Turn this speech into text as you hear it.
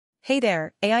Hey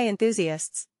there, AI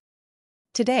enthusiasts!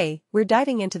 Today, we're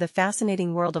diving into the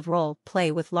fascinating world of role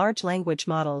play with large language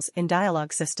models in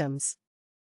dialogue systems.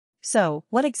 So,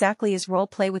 what exactly is role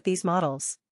play with these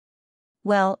models?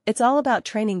 Well, it's all about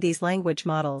training these language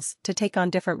models to take on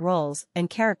different roles and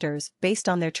characters based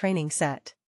on their training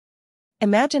set.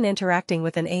 Imagine interacting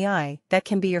with an AI that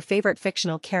can be your favorite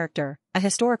fictional character, a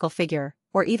historical figure,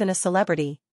 or even a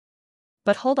celebrity.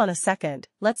 But hold on a second,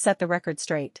 let's set the record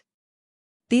straight.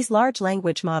 These large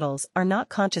language models are not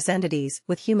conscious entities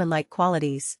with human-like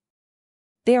qualities.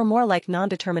 They are more like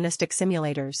non-deterministic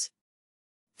simulators.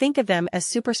 Think of them as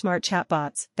super-smart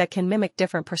chatbots that can mimic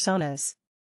different personas.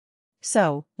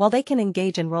 So, while they can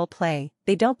engage in role play,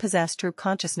 they don't possess true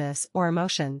consciousness or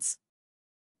emotions.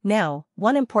 Now,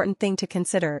 one important thing to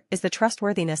consider is the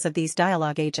trustworthiness of these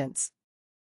dialogue agents.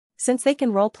 Since they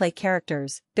can role-play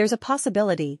characters, there's a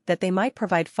possibility that they might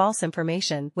provide false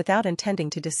information without intending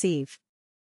to deceive.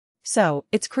 So,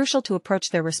 it's crucial to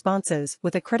approach their responses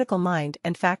with a critical mind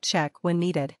and fact-check when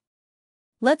needed.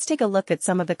 Let's take a look at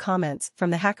some of the comments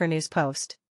from the HackerNews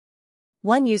post.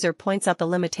 One user points out the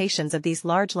limitations of these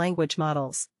large language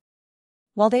models.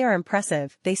 While they are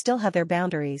impressive, they still have their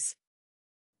boundaries.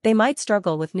 They might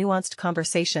struggle with nuanced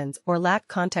conversations or lack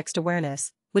context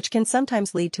awareness, which can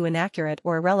sometimes lead to inaccurate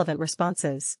or irrelevant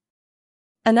responses.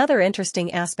 Another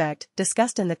interesting aspect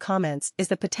discussed in the comments is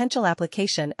the potential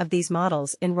application of these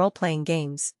models in role-playing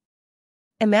games.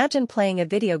 Imagine playing a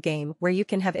video game where you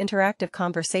can have interactive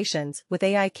conversations with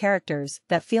AI characters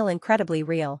that feel incredibly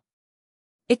real.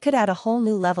 It could add a whole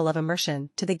new level of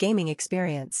immersion to the gaming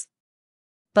experience.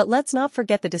 But let's not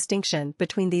forget the distinction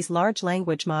between these large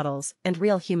language models and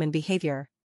real human behavior.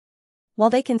 While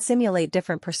they can simulate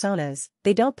different personas,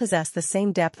 they don't possess the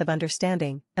same depth of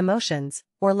understanding, emotions,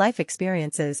 or life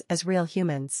experiences as real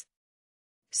humans.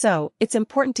 So, it's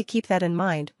important to keep that in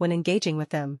mind when engaging with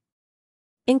them.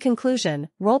 In conclusion,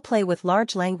 role-play with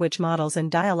large language models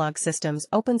and dialogue systems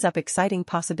opens up exciting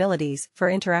possibilities for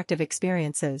interactive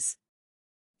experiences.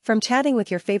 From chatting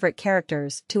with your favorite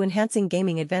characters to enhancing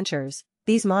gaming adventures,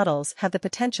 these models have the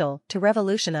potential to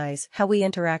revolutionize how we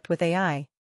interact with AI.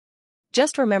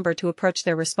 Just remember to approach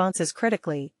their responses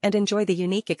critically and enjoy the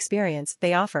unique experience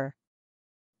they offer.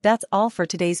 That's all for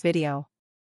today's video.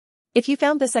 If you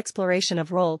found this exploration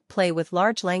of role play with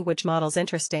large language models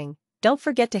interesting, don't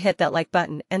forget to hit that like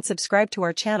button and subscribe to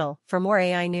our channel for more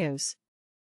AI news.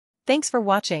 Thanks for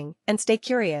watching, and stay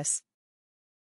curious.